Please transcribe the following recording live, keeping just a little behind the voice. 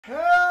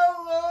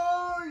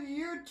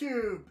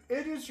YouTube,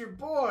 it is your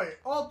boy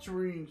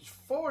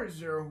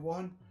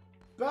Ultrarange401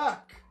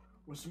 back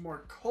with some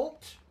more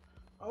Cult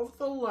of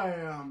the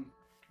Lamb.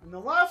 In the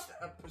last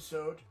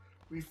episode,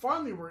 we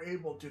finally were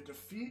able to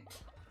defeat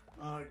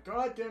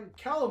goddamn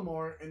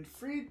Calamar and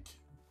freed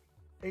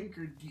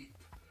Anchor Deep.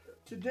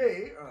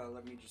 Today,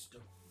 let me just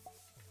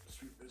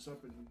sweep this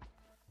up and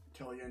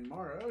tell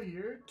Yanmara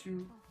here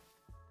to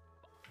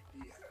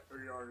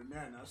or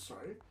Nana,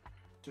 sorry,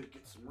 to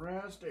get some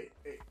rest. Hey,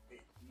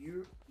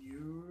 you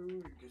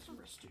get some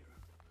rest too.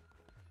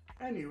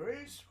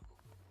 Anyways,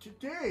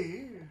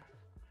 today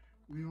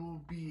we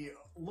will be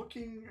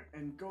looking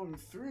and going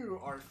through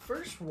our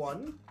first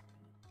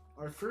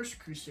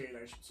crusade,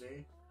 I should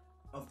say,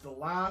 of the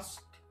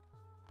last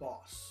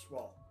boss.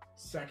 Well,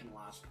 second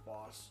last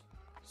boss.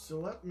 So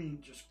let me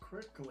just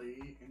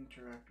quickly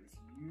interact with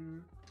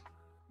you.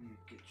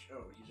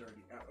 Oh, he's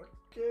already out.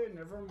 Okay,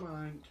 never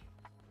mind.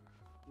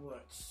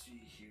 Let's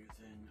see here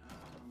then.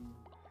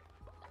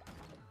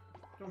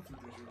 Don't think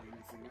there's really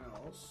anything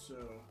else, so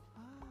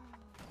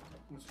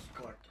let's just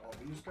collect all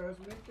these guys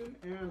making,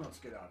 and let's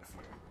get out of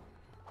here.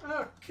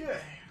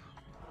 Okay.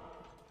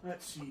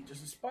 Let's see. Does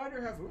the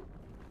spider have? Ooh.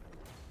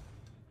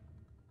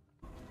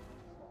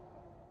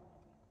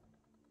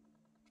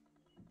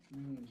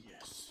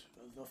 Yes,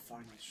 the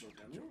final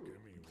showdown.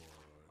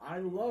 I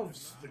love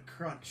the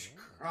crunch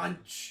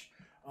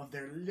of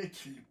their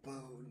little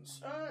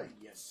bones. Ah,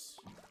 yes.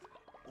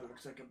 That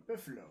looks like a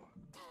buffalo.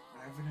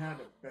 I haven't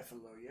had a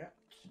buffalo yet.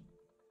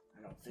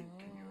 I don't think,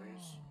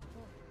 anyways.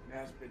 It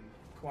has been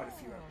quite a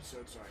few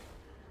episodes, so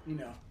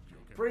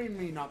brain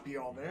may not be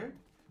all there.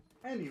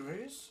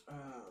 Anyways,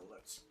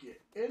 let's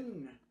get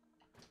in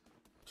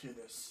to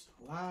this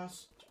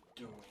last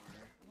door.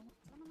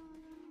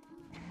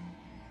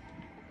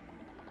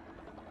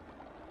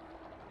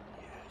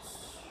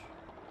 Yes.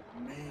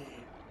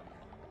 Maim,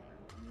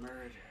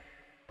 murder,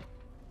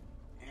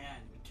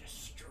 and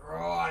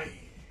destroy.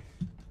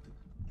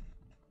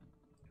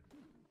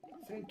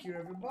 Thank you,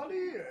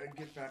 everybody.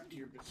 Get back to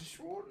your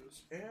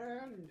positions,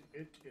 and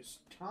it is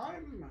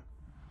time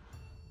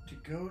to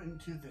go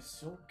into the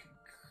Silk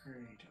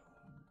Cradle.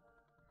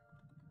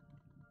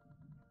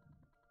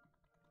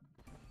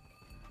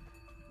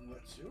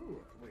 Ooh,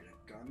 wait, a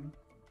gun?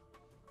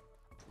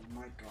 Oh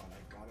my god,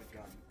 I got a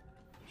gun.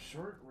 A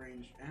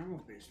short-range,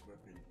 ammo-based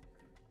weapon.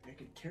 It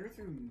can tear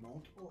through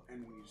multiple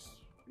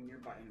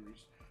nearby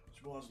enemies,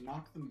 as well as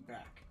knock them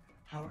back.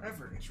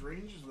 However, its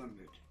range is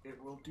limited.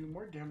 It will do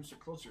more damage to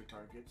closer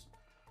targets,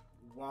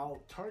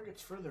 while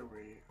targets further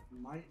away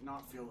might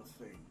not feel a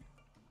thing.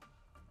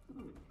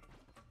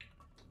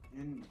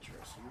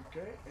 Interesting,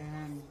 okay.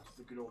 And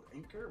the good old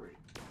anchor, wait.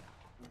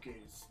 Okay,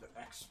 it's the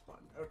X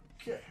button.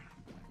 Okay.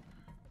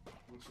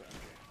 What's that?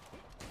 Okay.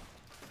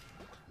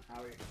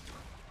 Howie.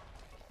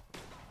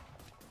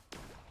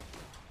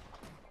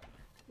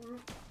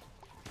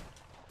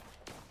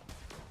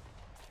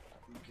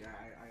 Okay, I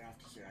have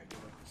to say I do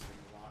like this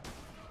thing a lot.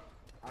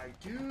 I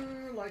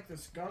do like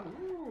this gun.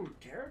 Ooh,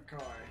 tarot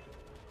card.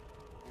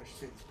 I should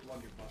say this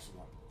blunderbuss a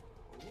lot.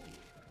 Ooh.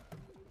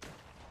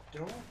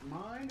 Don't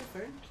mind,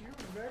 thank you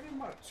very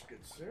much,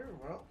 good sir.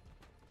 Well,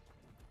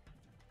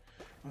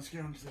 let's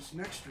get on to this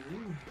next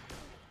room.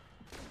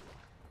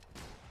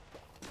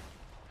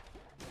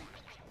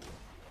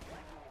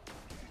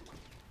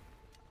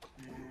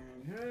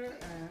 And here,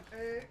 and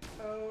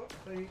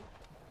A-O-B.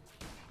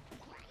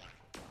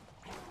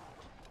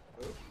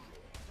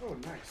 Oh,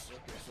 nice.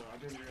 Okay, so I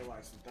didn't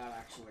realize that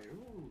actually.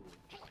 Ooh.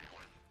 Oh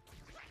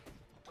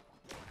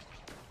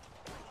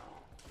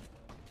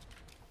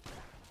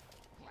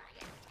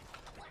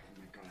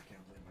my god, I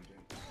can't believe I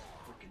didn't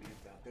freaking hit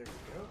that. There we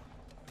go.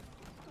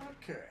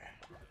 Okay.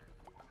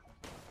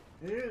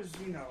 It is,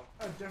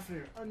 a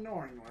definitely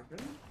annoying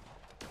weapon.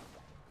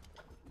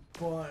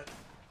 But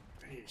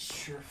it's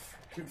sure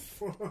freaking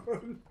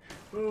fun.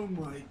 Oh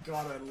my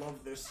god, I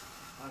love this.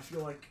 I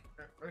feel like,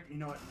 you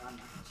know what? No, I'm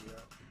not gonna do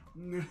that.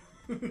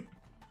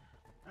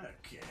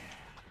 Okay.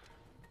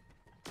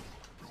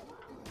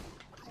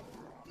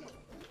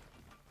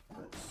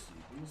 Let's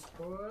see these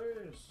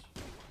boys.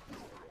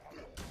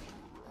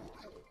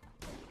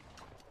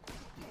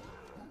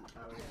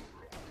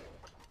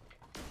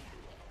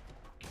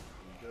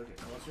 Go get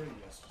closer.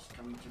 Yes, just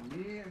come to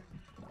me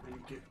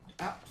and get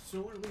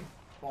absolutely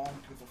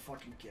bombed with a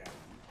fucking gun.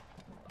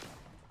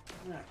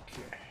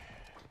 Okay.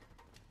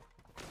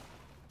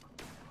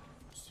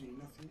 See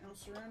nothing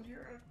else around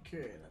here?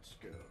 Okay, let's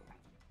go.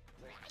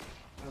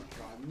 Oh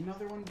god,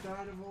 another one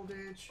died of old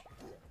age?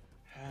 Oh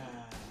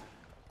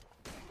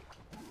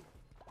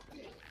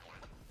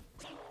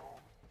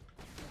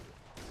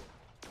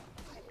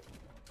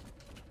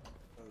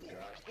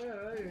god.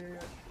 Yeah.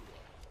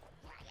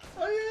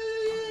 Oh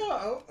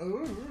yeah.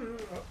 Oh,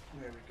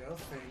 there we go.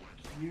 Thank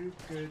you,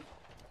 good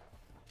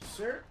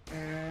sir.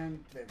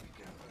 And there we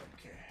go.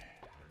 Okay.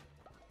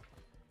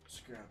 Let's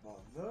grab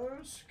all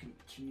those.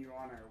 Continue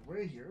on our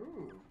way here.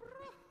 Ooh.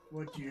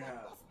 What do you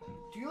have?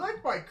 Do you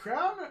like my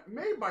crown?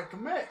 Made by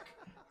Kamek.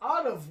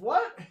 Out of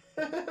what?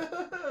 I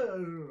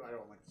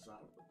don't like the sound.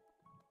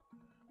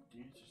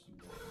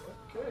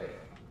 Okay,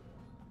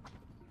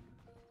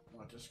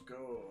 just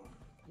go.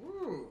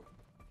 Ooh.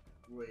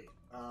 Wait,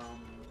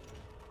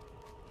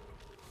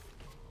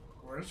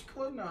 where's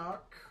Clanock?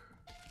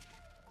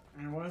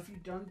 And what have you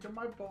done to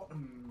my ball?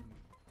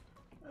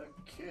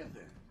 Okay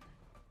then.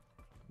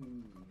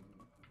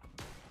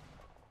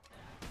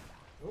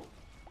 Oh.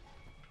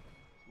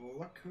 Well,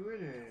 look who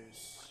it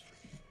is.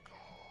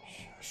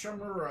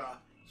 Shamura.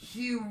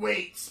 He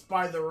waits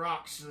by the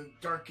rocks of the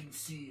darkened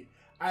sea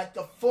at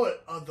the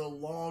foot of the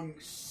long,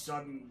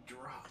 sudden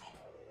drop.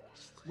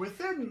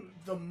 Within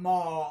the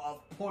maw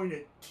of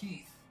pointed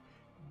teeth,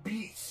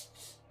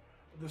 beasts,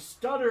 the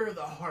stutter of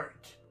the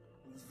heart,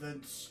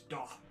 then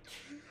stopped.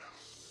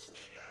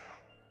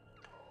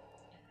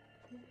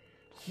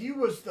 He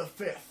was the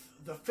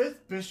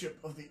fifth bishop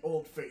of the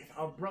old faith,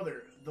 our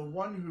brother, the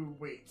one who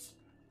waits.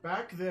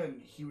 Back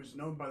then, he was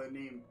known by the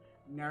name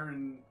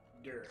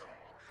Narender.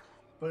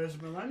 But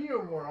as millennia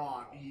wore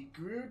on, he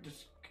grew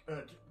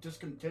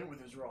discontent with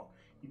his role.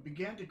 He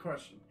began to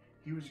question.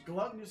 He was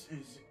gluttonous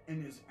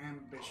in his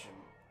ambition.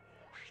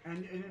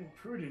 And in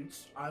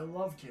imprudence, I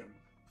loved him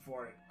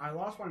for it. I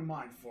lost my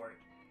mind for it.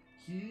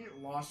 He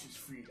lost his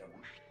freedom.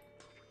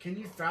 Can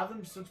you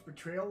fathom such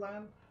betrayal,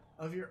 Lamb?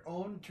 Of your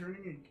own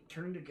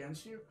turned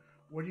against you?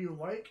 Would you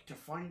like to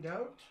find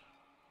out?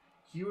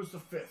 He was the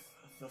fifth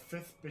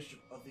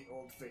bishop of the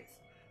old faith.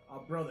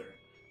 Our brother,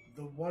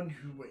 the one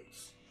who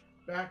waits.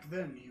 Back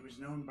then, he was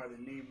known by the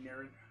name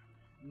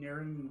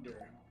Narender.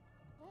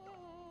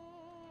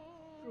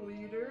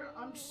 Leader,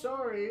 I'm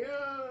sorry.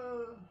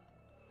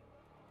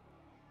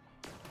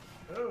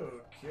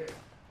 Okay.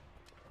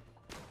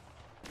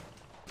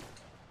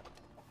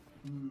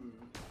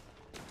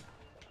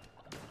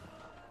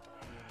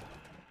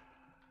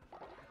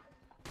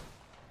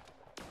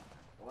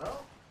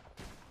 Well,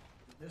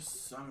 this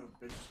son of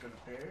a bitch is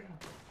gonna pay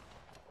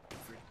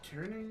for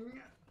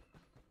turning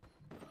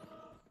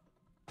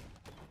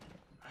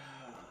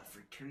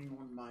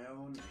one of my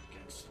own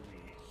against me.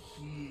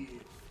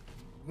 He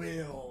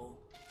will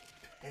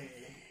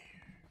pay.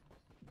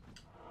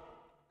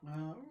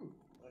 Ooh,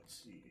 let's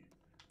see.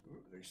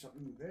 Ooh, there's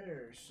something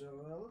there, so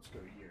let's go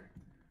here.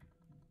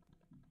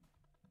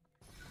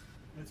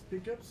 Let's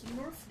pick up some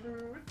more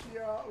fruit.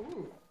 Yeah.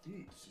 Ooh,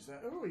 beets. Is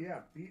that? Oh yeah,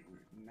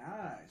 beetroot.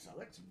 Nice. I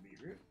like some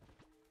beetroot.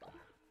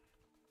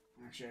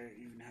 Actually, I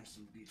even have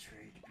some beets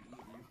ready to be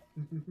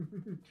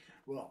eaten.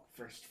 Well,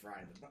 first fry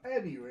them. But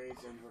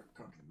anyways, and we're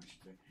cooking them, I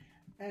should say.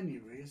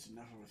 Anyways,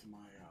 enough with my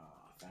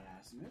fat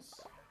assness.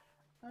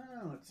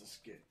 Let's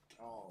just get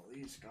all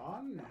these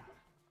gone.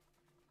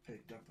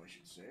 Picked up, I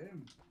should say.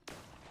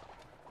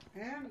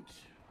 And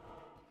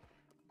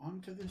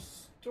onto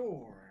this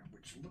store,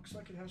 which looks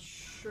like it has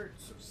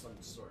shirts of some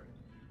sort.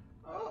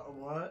 Oh,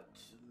 what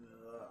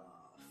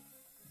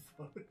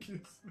the fuck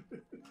is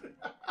this?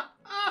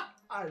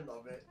 I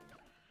love it.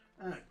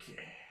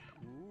 Okay.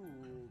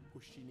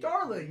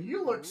 Darling,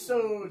 you look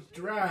so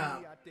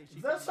drab.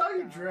 If that's how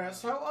you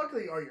dress, how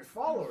ugly are your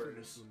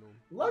followers?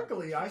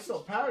 Luckily, I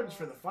sell patterns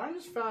for the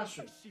finest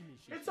fashion.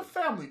 It's a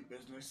family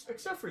business,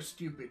 except for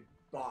stupid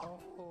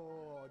Bob.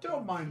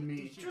 Don't mind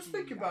me. Just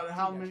think about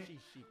how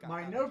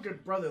my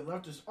no-good brother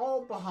left us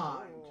all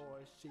behind.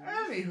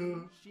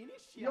 Anywho,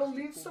 you'll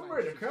need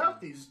somewhere to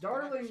craft these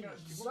darling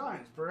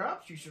designs.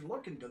 Perhaps you should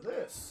look into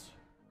this.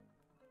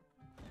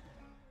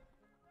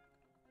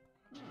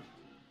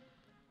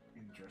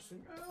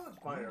 Interesting. Let's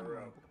buy a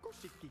rope.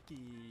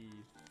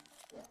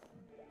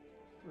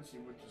 Let's see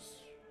what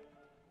this...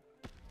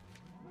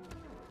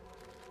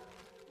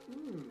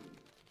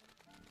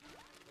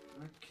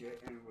 Okay,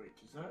 and wait,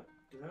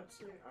 did that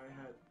say I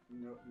had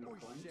no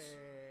points?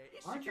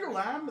 Aren't you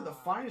Lamb of the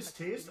finest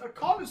taste? A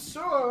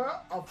connoisseur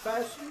of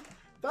fashion?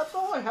 That's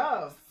all I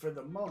have for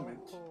the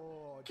moment.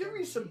 Give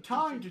me some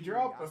time to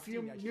draw up a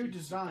few new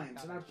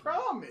designs, and I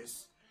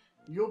promise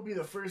you'll be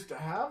the first to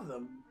have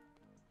them.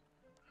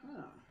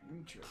 Huh,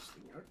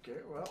 interesting.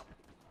 Okay, well.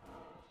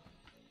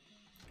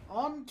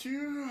 On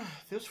to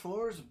this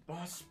floor's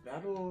boss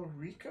battle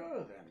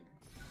Rico, then.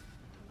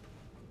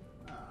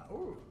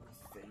 Oh,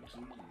 thank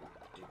you,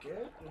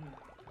 dickhead.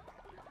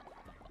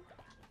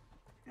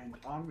 And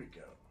on we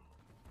go.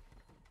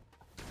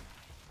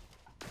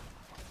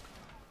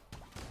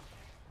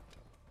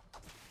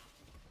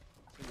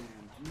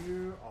 And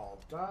you all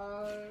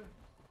die.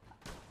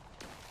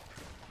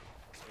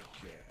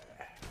 Okay.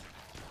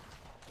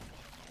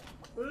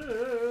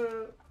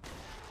 There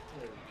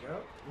we go.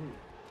 Ooh.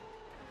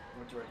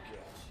 What do I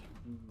get?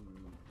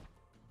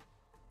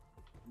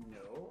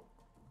 No.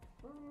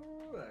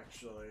 Oh,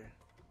 actually.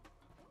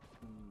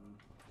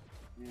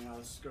 Yeah,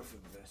 let's go for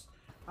this.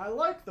 I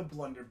like the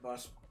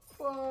blunderbuss,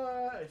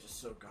 but it's just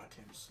so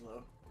goddamn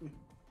slow.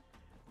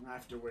 I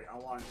have to wait. I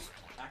want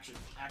action,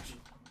 action,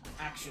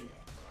 action.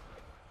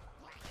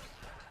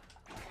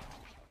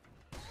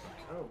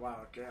 Oh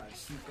wow, okay, I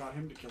see got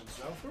him to kill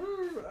himself.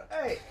 Ooh,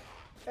 hey!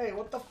 Hey,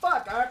 what the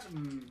fuck? I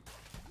actually...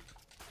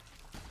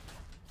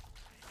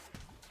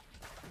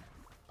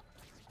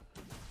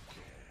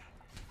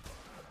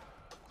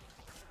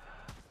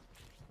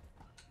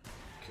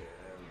 Okay,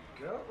 there we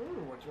go.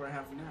 Ooh, what do I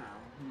have now?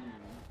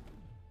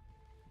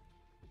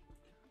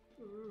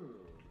 Ooh.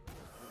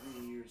 Let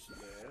me use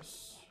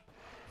this.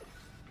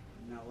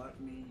 Now let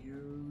me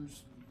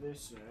use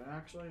this,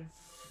 actually.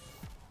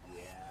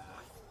 Yeah.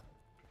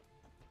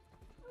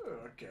 Ooh,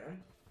 okay.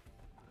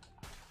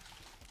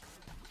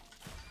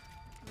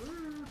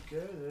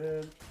 Okay,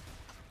 then.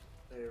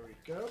 There we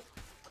go.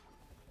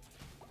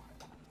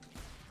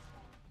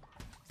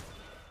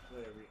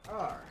 There we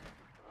are.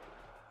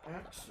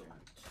 Excellent.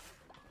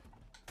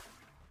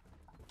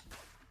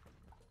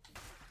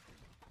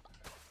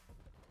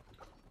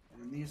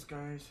 And these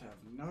guys have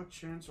no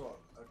chance. Well,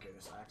 okay,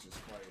 this axe is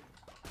quite.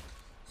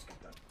 Let's get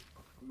that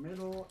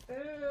middle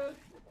edge.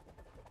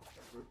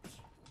 Oops.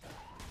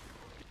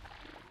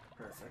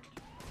 Perfect.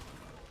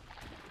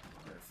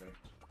 Perfect.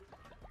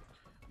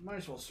 Might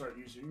as well start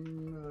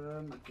using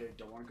them. Okay,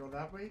 don't want to go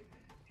that way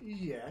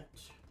yet.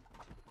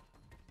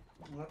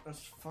 Let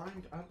us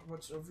find out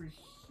what's over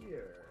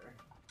here.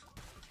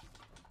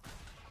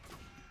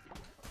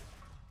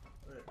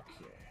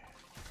 Okay.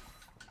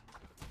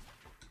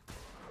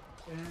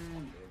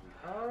 And there we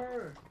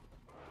are.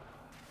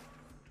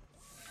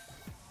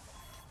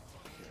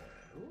 Okay.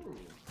 Ooh.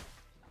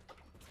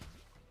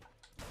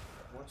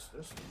 What's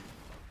this one?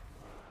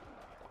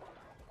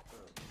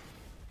 Oh,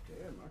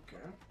 damn,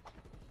 okay.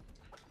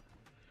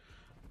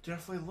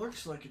 Definitely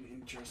looks like an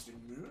interesting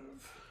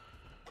move.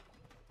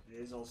 It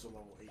is also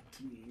level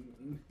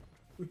 18.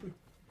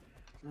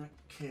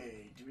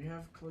 Okay, do we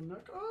have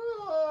Clinook?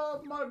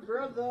 Oh, my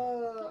brother!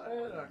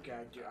 Okay,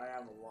 I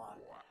have a lot.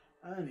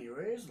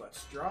 Anyways,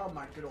 let's draw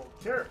my good old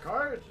tarot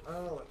card.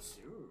 Let's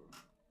see. Ooh.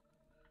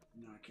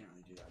 No, I can't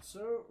really do that.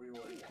 So, we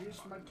will increase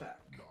my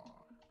attack.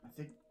 I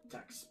think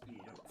attack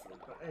speed, hopefully.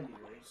 But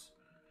anyways,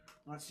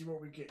 let's see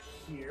what we get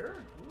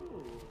here.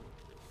 Ooh.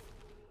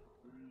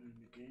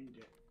 Negating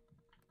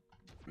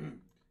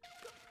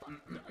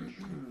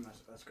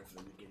let's go for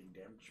the negating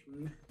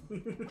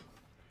damage.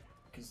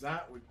 Because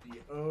that would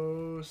be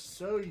oh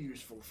so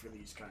useful for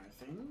these kind of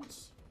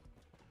things.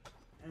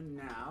 And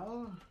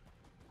now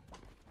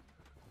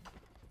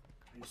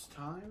it's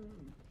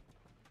time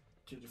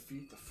to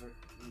defeat the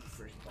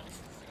first boss.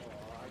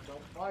 Oh, I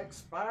don't like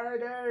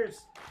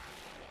spiders!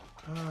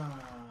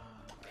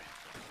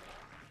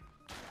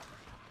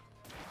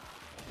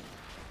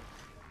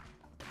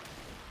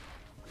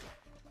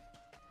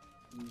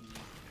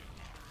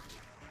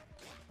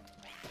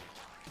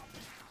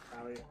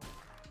 Owie.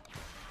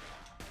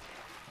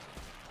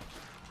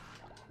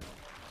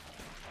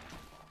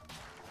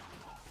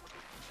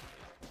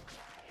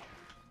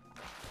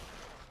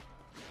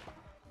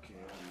 Okay,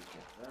 let me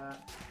get that.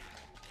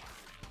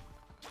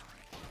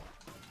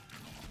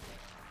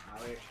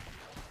 Owie.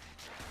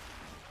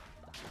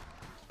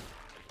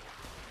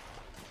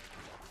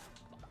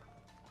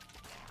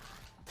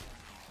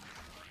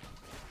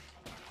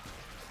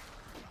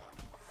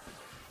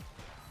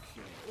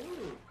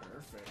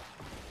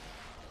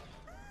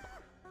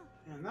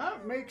 And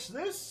that makes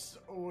this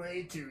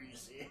way too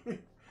easy.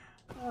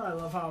 Oh, I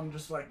love how I'm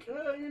just like,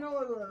 you know,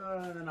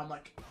 and then I'm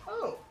like,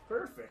 oh,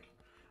 perfect.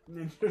 And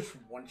then just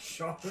one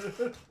shot.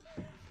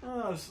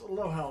 Oh, it's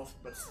low health,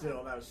 but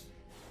still, that was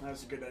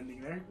a good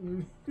ending there.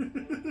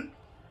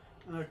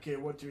 Okay,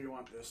 what do we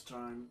want this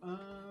time?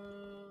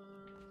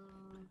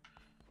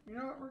 You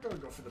know what, we're gonna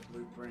go for the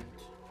blueprint.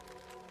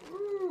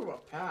 Ooh, a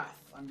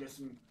path. I'm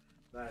guessing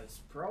that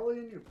is probably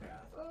a new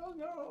path. Oh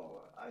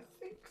no, I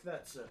think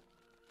that's a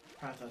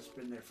path that's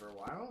been there for a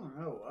while.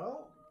 Oh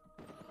well.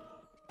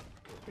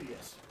 Oh,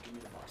 yes, give me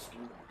the box, give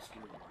me the box,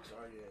 give me the box.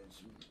 Oh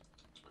yes.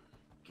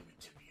 Give it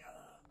to me,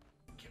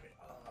 give it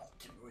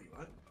to me. Wait,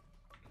 what?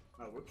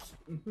 Oh, whoops.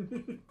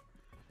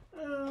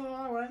 Oh,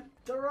 I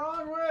went the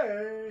wrong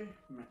way.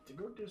 I meant to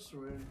go this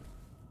way.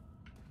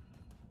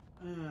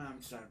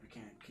 I'm sorry, we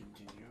can't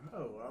continue.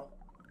 Oh well.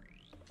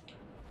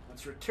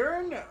 Let's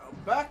return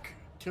back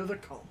to the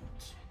cult.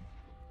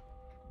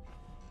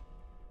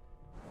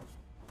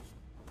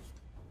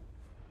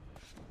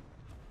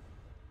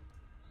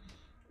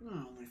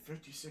 Oh, only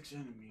 56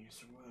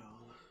 enemies.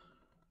 Well.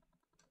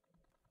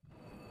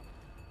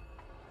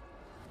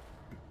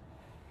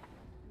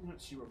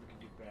 Let's see what we can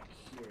do back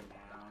here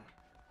now.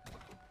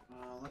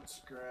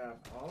 Let's grab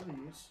all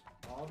these,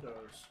 all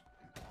those,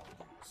 and all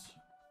these.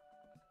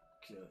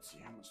 Okay, let's see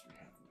how much we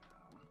have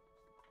now.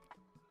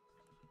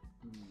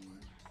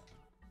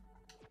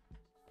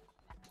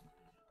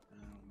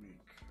 And I'll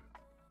make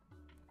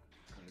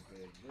quite a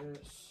bit of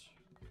this.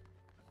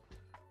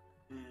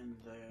 And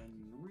then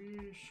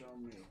we shall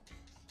make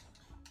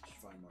just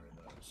 5 more of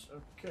those.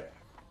 Okay.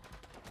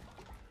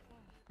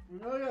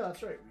 Oh yeah,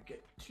 that's right. We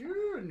get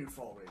 2 new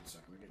fall rates.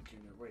 Second, we get 2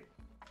 new. Wait.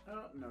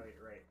 Oh no, wait,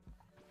 right.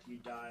 You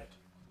died.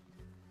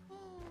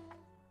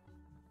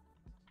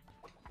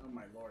 Oh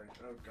my lord.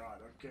 Oh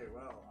god. Okay,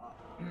 well,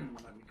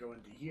 let me go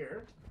into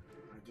here.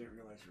 I didn't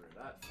realize we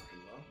were that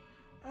fucking low.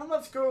 And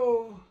let's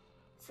go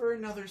for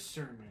another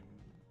sermon.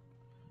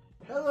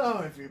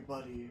 Hello,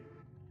 everybody.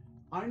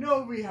 I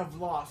know we have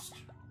lost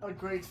a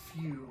great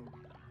few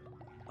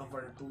of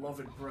our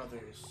beloved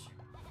brothers,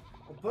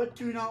 but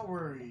do not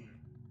worry.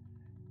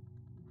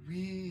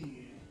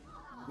 We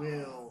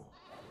will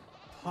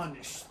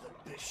punish them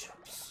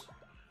bishops.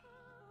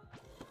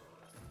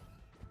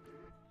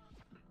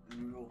 And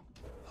we will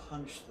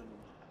punch them.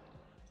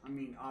 I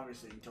mean,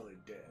 obviously until they're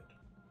dead.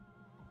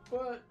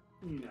 But,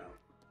 you know,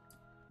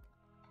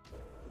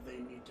 they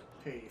need to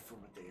pay for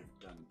what they have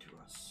done to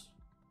us.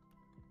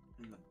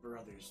 And the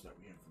brothers that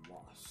we have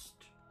lost.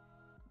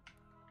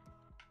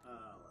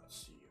 Let's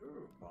see.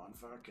 Ooh,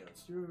 bonfire. Okay,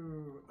 let's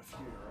do a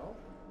funeral.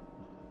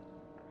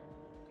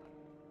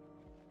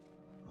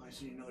 I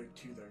see another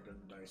two that are gonna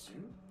die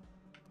soon.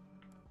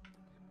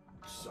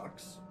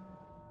 Sucks.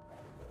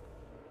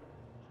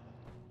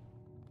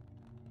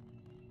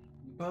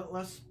 But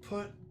let's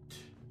put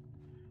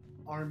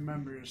our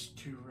members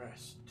to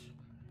rest,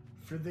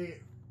 for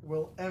they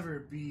will ever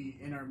be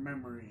in our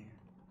memory,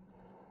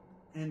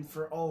 and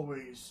for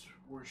always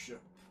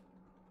worship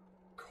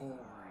Corn.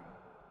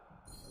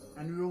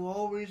 And we will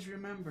always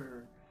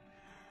remember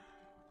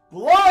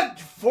blood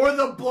for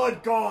the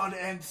blood god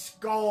and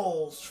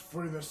skulls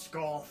for the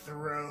skull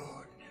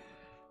throne.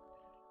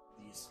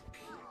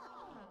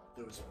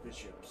 Those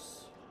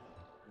bishops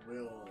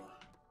will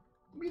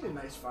meet a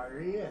nice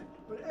fiery end.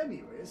 But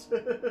anyways,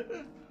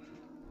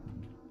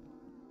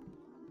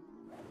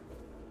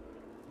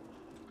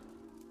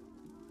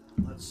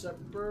 let's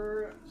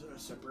separate.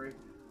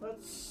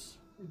 Let's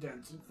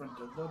dance in front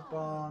of the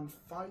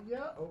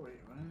bonfire. Oh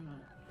wait, I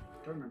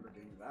don't remember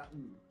doing that.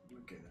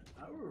 Okay then.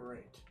 Oh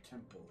right,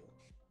 temple.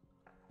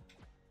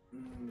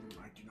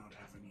 I do not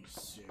have any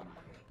sim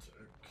yet.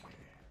 Okay.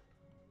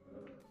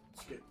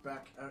 Let's get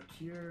back out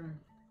here.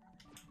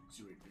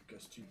 Sweet,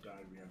 because 2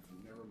 died, we have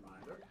never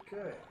mind.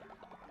 Okay.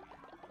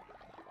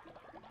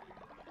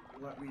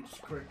 Let me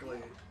just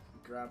quickly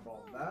grab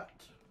all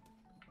that.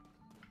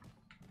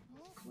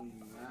 Clean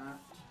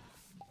that.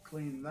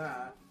 Clean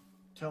that.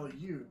 Tell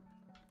you.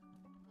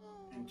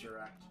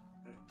 Interact.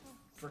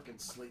 Frickin'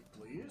 sleep,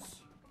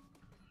 please.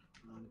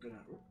 I'm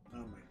gonna. Oh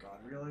my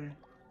god, really?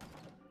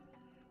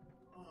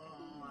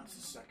 Oh, that's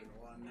the second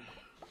one.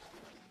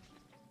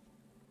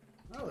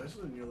 Oh, this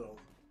is a new little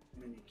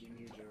mini game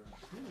here.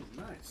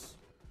 Nice.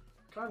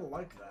 Kinda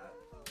like that.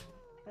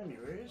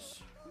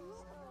 Anyways.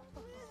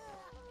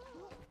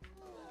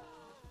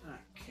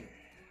 Okay.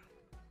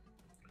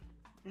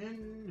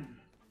 In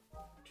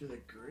to the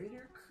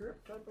greater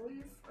crypt, I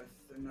believe?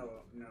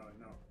 No.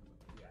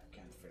 Yeah,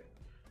 can't fit.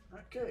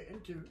 Okay,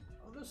 into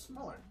the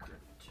smaller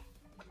crypt.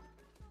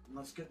 And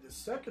let's get the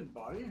second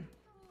body.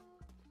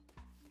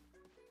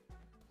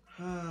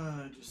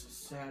 Just a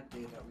sad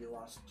day that we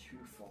lost 2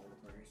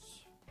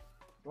 followers.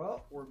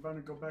 Well, we're about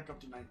to go back up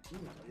to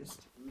 19 at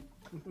least.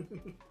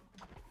 Okay,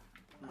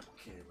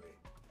 wait.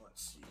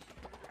 Let's see here.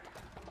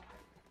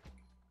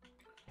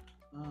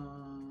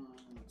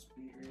 Let's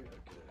beetroot.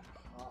 Okay,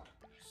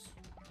 hops,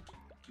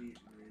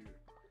 beetroot,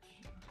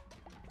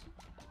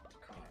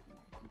 cotton.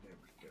 There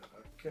we go.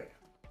 Okay.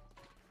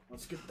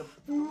 Let's get the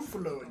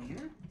buffalo in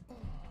here.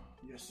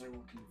 Yes, I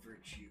will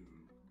convert you.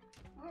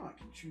 Oh, I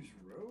can choose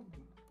robe.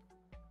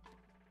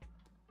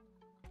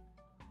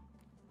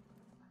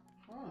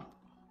 Huh.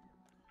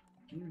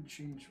 Can even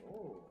change.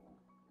 Oh.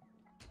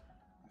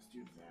 Let's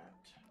do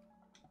that.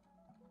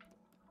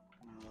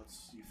 Now let's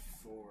see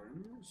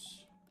forms.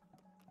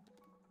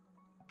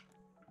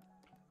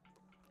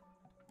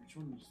 Which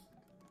one is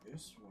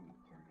this one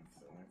part of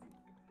though? I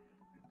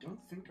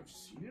don't think I've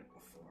seen it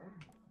before.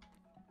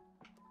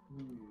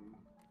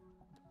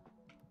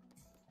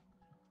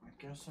 I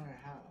guess I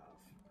have.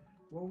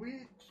 Well,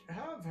 we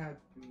have had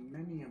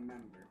many a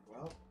member.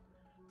 Well,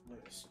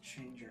 let us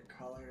change your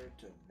color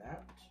to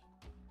that.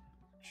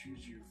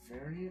 Choose your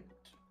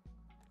variant.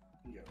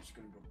 Yeah, it's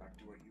gonna go back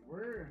to what you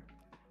were.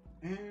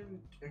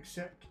 And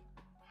accept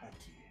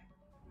Hati.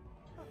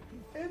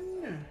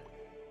 In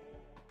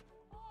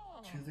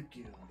to the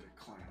guild or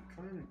clan.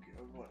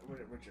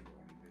 Whichever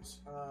one it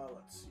is.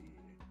 Let's see.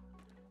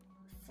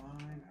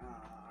 Fine. I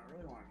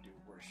really want to do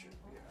worship.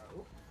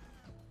 Yeah.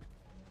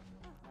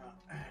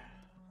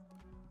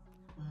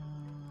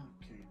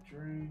 Okay,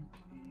 drink,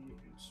 eat,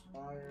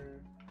 inspire.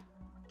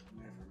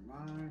 Never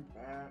mind.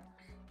 Back.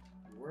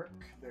 Work.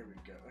 There we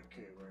go.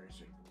 Okay, where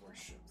is it?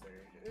 Worship.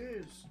 There it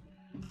is.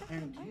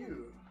 And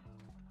you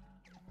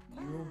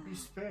will be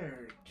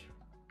spared.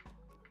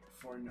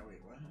 For no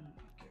wait, what?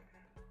 Okay.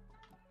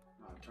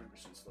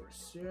 20% slower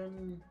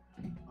sin.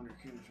 Under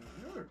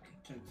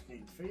tends to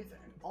gain faith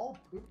and all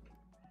poop.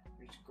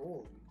 It's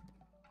gold.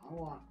 I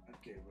want.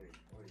 Okay, wait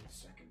a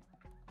second.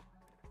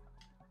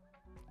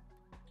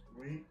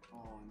 Wait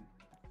on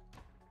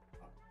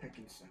a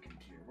picking second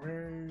here.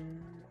 Where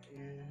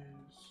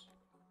is?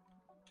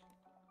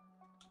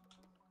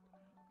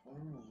 I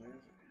will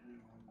live in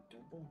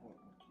double. What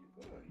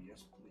would you?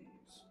 Yes,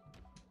 please.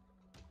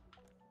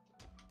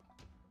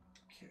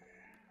 Okay.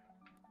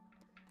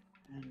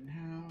 And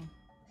now,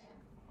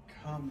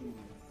 come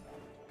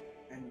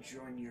and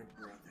join your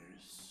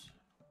brothers.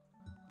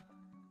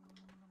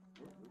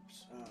 Oops.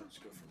 Let's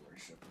go for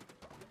worship.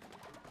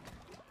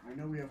 I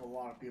know we have a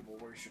lot of people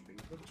worshiping,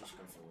 but just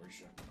go for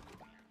worship.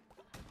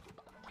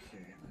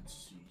 Okay, let's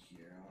see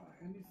here.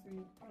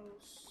 Anything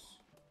else?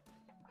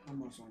 How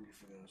much longer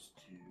for those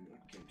two?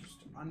 Okay, just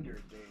under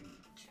a day,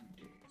 2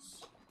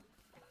 days.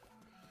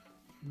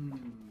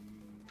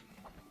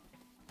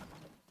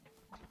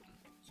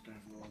 Just gonna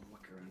have a little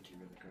look around here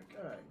really quick.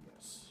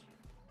 Yes.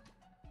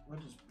 What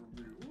is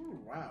brew? Ooh,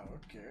 wow,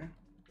 okay.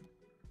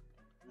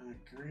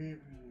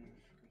 Great.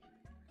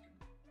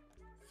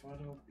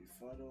 Fuddled,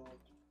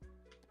 befuddled.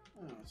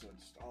 Oh, so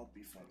it's all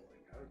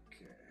befuddling.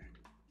 Okay.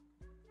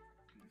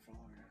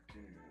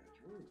 Okay.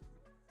 Ooh.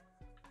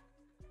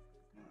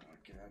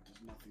 Okay, that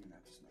does nothing,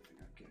 that does nothing.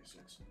 Okay, so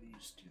it's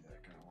these two that I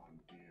kind of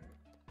want to do.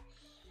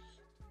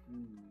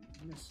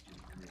 Let's do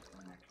great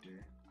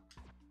nectar.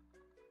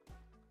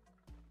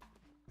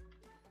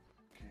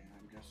 Okay,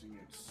 I'm guessing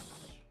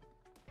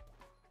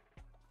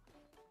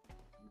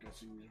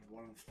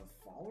one of the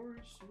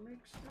followers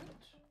makes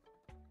that?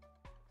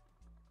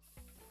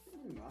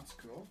 That's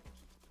cool.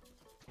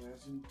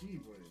 That's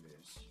indeed what it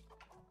is.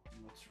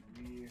 Let's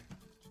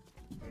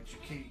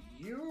re-educate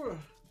you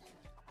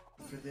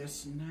for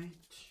this night.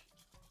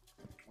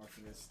 Or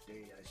for this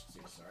day, I should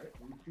say, sorry.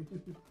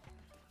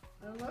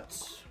 And let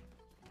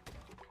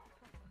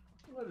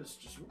us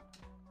just,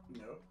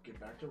 get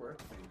back to work,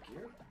 thank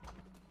you.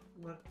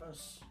 Let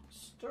us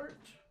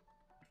start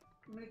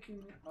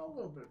making a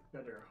little bit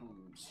better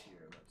homes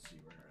here. Let's see,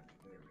 where are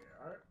they? There we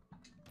are.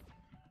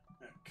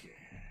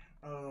 Okay.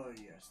 Oh,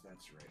 yes,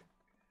 that's right.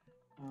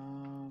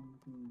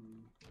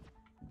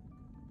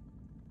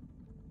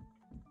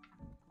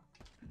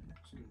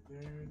 Let's go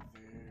there,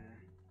 there.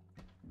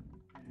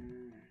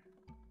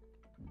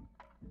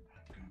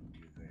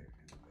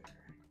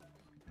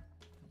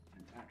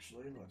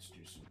 Actually, let's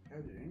do some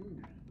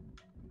editing.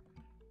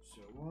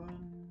 So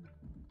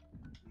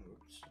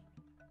oops.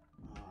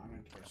 I'm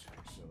in place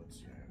X, so let's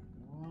see. I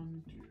have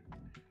 1, 2,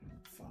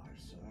 5.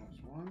 So that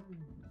was 1,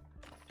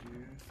 2, 3, 4,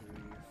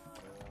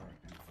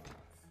 and 5.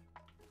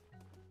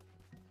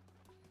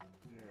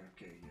 There,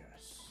 okay,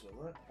 yes. So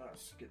let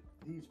us get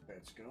these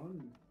beds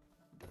going.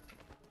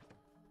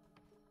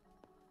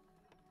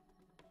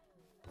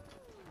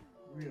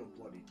 Real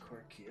bloody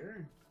quick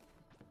here.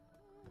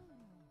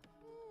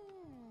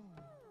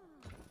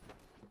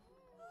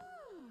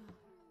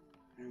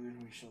 And then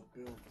we shall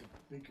build the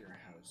bigger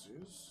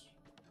houses,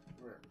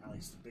 or at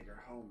least the bigger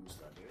homes,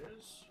 that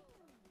is.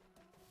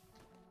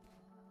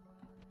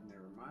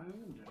 Never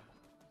mind.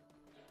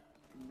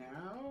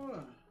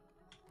 Now,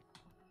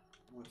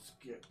 let's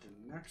get the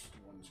next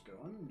ones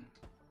going.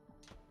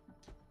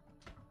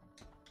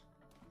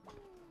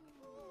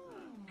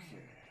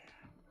 Okay.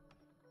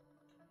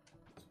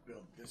 Let's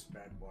build this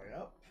bad boy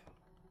up.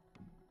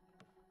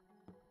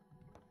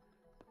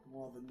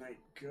 While the night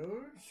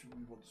goes,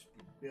 we will just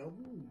be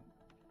building.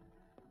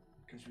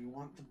 Because we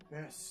want the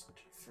best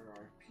for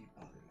our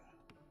people.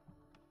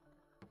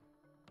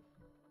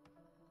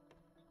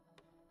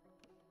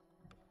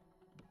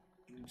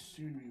 And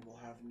soon we will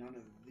have none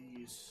of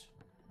these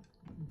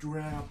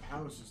drab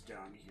houses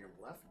down here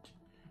left.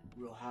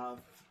 We'll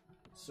have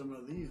some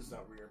of these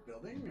that we are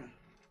building.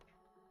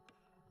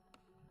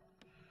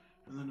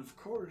 And then of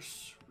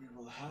course we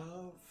will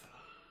have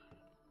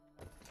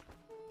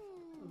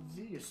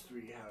these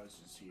 3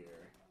 houses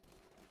here.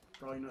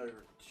 Probably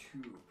another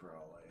 2,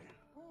 probably.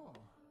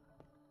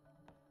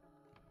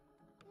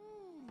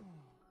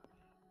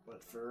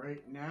 But for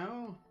right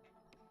now,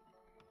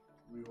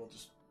 we will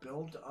just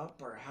build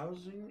up our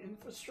housing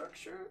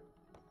infrastructure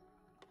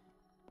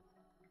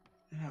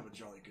and have a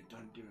jolly good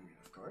time doing it,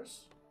 of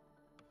course.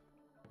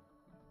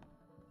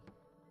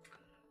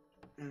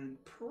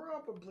 And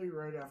probably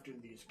right after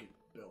these get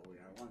built,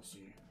 I want to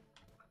see.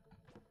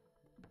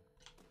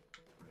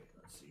 Wait,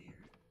 let's see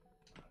here.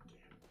 Oh,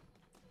 damn.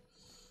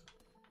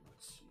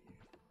 Let's see.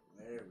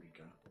 There we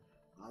go.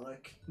 I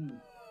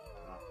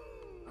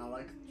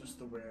like just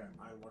the way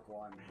I look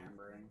while I'm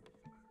hammering.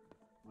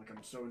 Like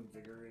I'm so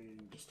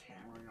invigorated just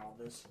hammering all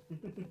this.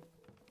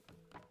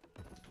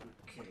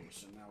 Okay,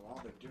 so now while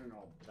they're doing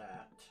all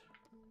that,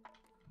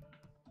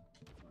 I'm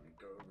gonna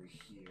go over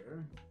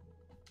here.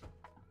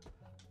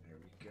 There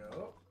we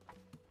go.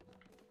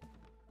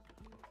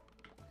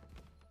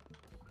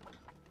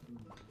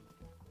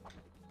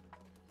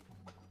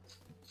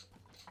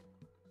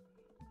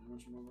 How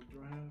much more wood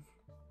do I have?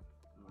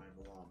 Oh, I have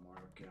a lot more.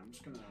 Okay, I'm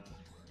just gonna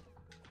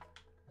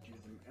do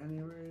them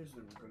anyways.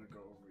 Then we're gonna go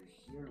over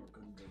here. We're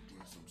gonna go do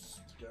some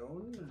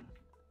stone.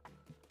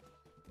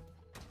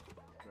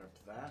 Grab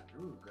that.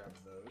 Ooh, grab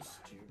those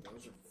too.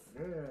 Those are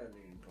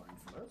very important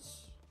for us.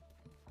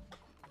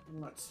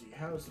 And let's see,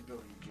 how's the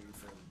building doing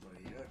for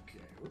everybody?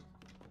 Okay. Whoop.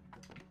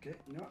 Okay,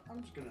 you know what?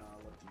 I'm just gonna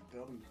let them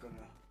build. I'm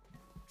gonna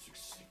just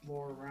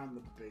explore around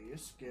the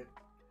base, get,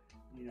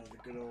 you know, the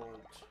good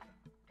old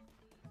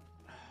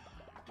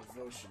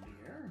devotion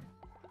here.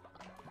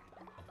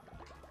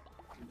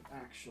 And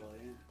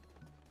actually,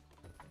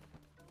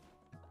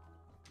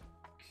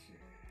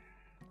 okay.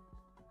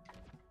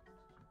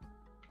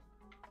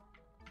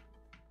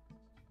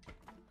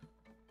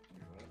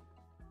 What?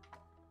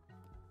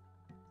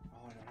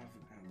 Oh, I don't have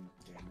an M.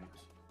 Damn it.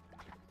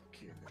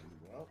 Okay, then,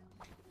 well,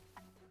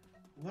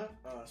 let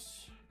us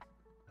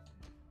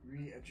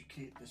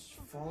re-educate this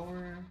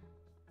follower,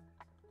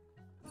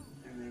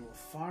 and they will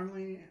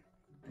finally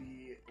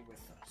be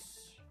with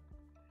us.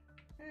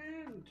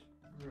 And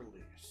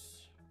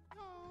release.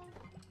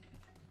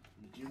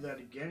 You do that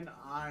again,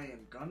 I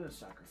am gonna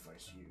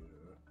sacrifice you.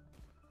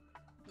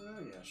 Oh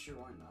yeah, sure,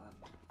 why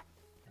not?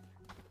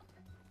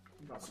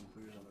 We got some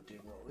clues on the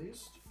table at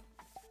least.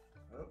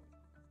 Oh.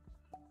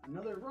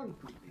 Another run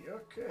poopy,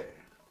 okay.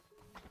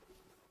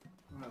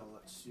 Well,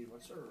 let's see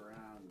what's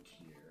around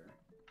here.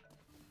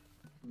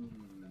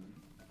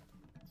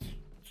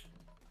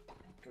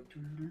 Got to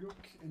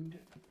look and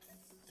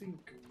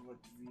think what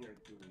we are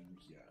doing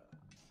here.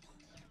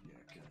 Yeah,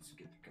 okay, let's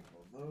get a couple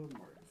of those,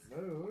 more of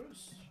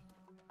those.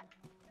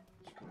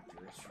 Let's go with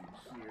the rest from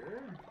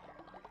here.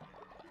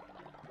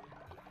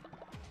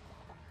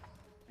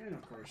 And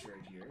of course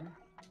right here.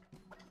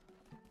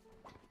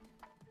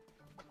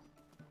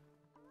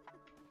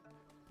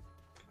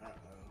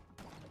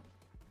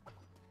 Uh-oh.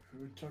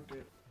 Who took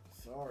it?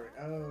 Sorry.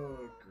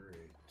 Oh,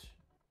 great.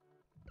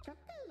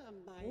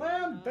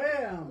 Lamb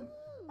Bam!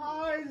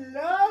 I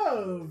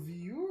love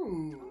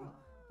you!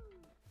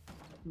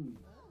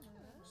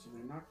 So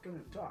they're not gonna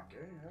talk,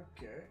 eh?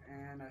 Okay.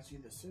 And I see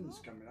the sins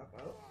coming up.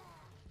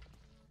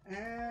 Oh.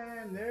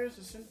 And there's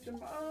a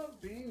symptom of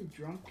being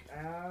drunk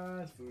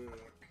as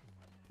fuck.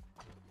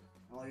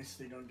 At least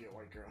they don't get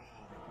white girl.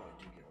 Oh, they probably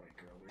do get white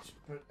girl.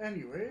 But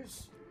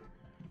anyways,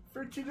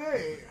 for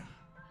today,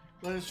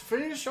 let us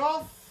finish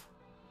off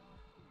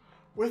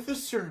with the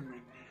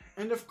sermon.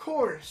 And of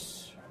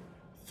course,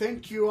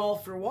 thank you all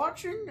for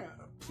watching.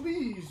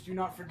 Please do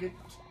not forget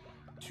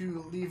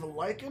to leave a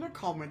like and a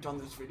comment on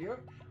this video.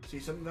 See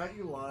something that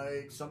you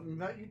like, something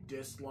that you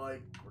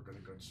dislike. We're going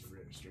to go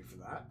straight for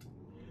that.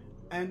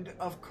 And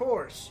of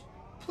course,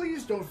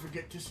 please don't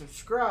forget to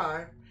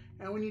subscribe.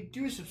 And when you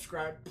do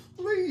subscribe,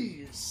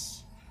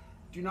 please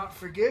do not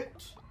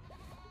forget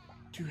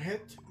to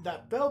hit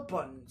that bell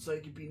button so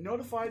you can be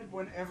notified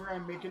whenever I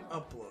make an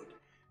upload.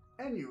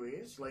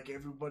 Anyways, like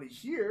everybody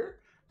here,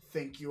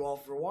 thank you all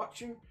for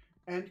watching.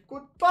 And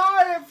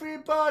goodbye,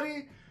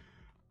 everybody.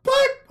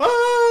 Bye-bye.